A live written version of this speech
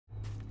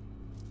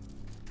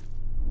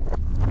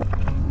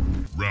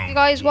Hey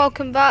guys,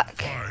 welcome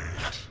back.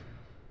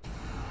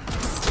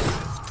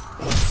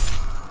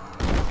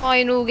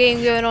 Final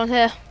game going on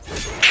here.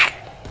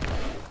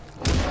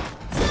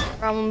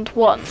 Round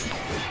 1.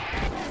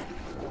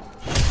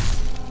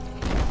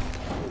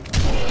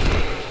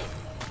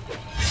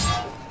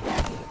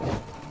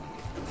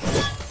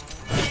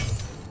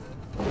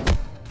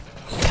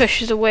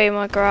 Pushes away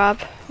my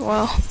grab.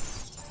 Well.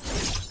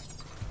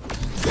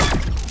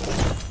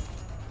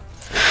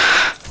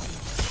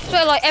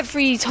 So like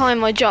every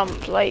time I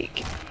jump,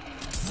 like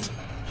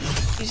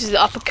uses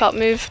the uppercut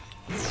move.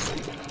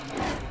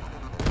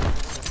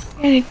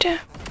 Here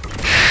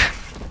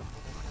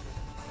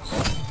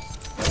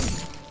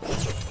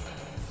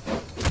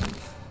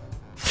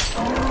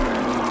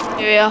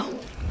we are.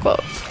 Well,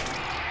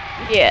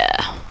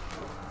 yeah.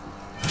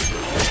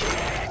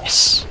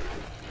 Yes.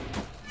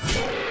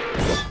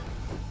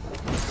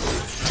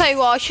 Tell you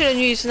what, I should have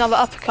used another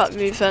uppercut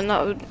move then.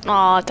 That would.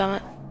 Ah, oh, damn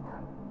it.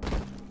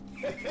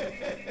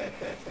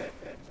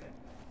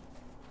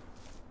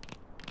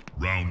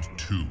 Round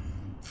 2,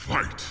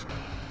 fight.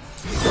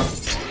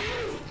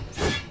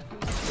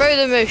 Throw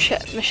the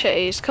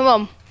machetes, come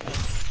on.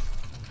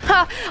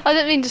 Ha! I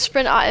didn't mean to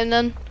sprint at him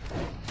then.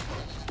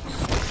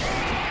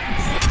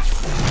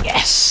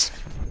 Yes!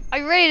 I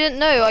really didn't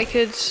know I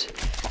could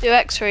do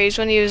x-rays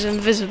when he was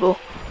invisible.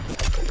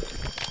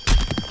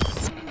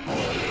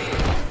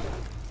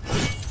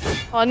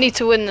 Oh, I need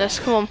to win this,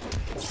 come on.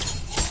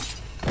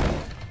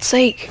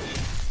 Sake.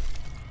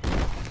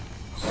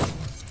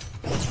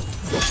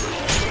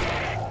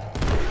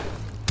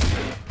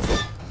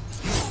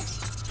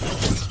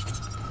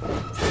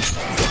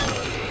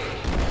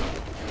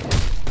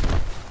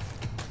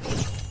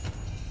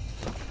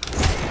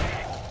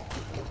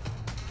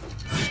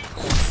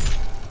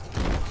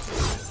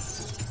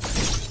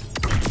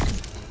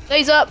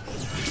 Blaze up!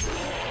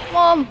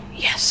 Mom!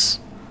 Yes!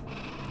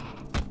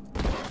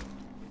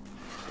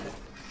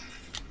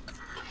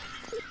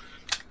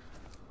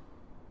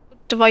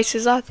 What device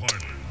is that? Final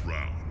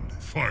round,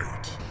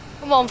 fight.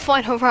 Come on,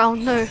 final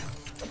round, no.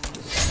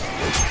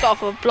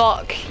 Start with a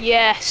block,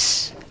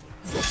 yes!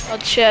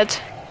 Bloodshed.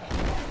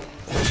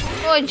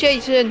 Come on,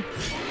 Jason!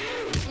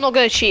 I'm not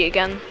gonna cheat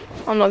again.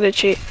 I'm not gonna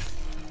cheat.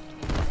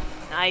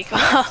 Nah, you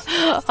can't.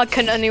 I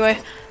couldn't anyway.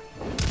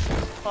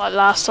 Like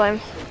last time.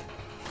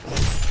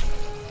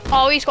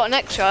 Oh, he's got an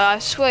extra. I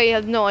swear he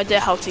had no idea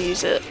how to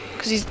use it.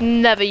 Because he's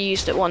never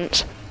used it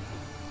once.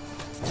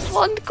 Come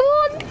on, come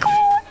on, come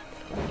on!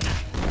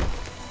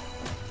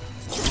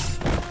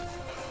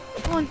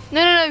 Come on.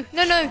 No, no,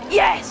 no, no, no.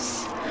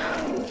 Yes!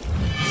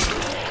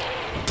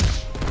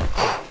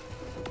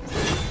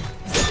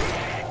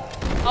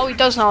 Oh, he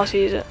does know how to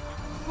use it.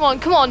 Come on,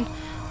 come on.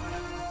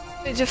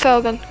 It's a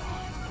fail gun.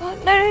 No,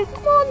 no,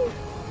 come on.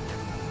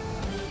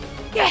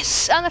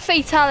 Yes, and a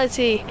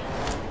fatality.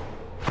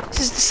 This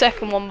is the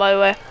second one, by the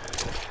way.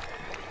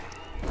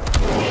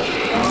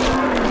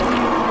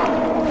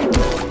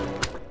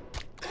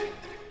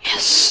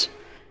 Yes.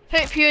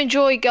 Hope you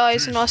enjoy,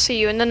 guys, and I'll see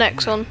you in the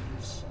next one.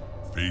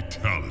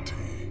 Fatality.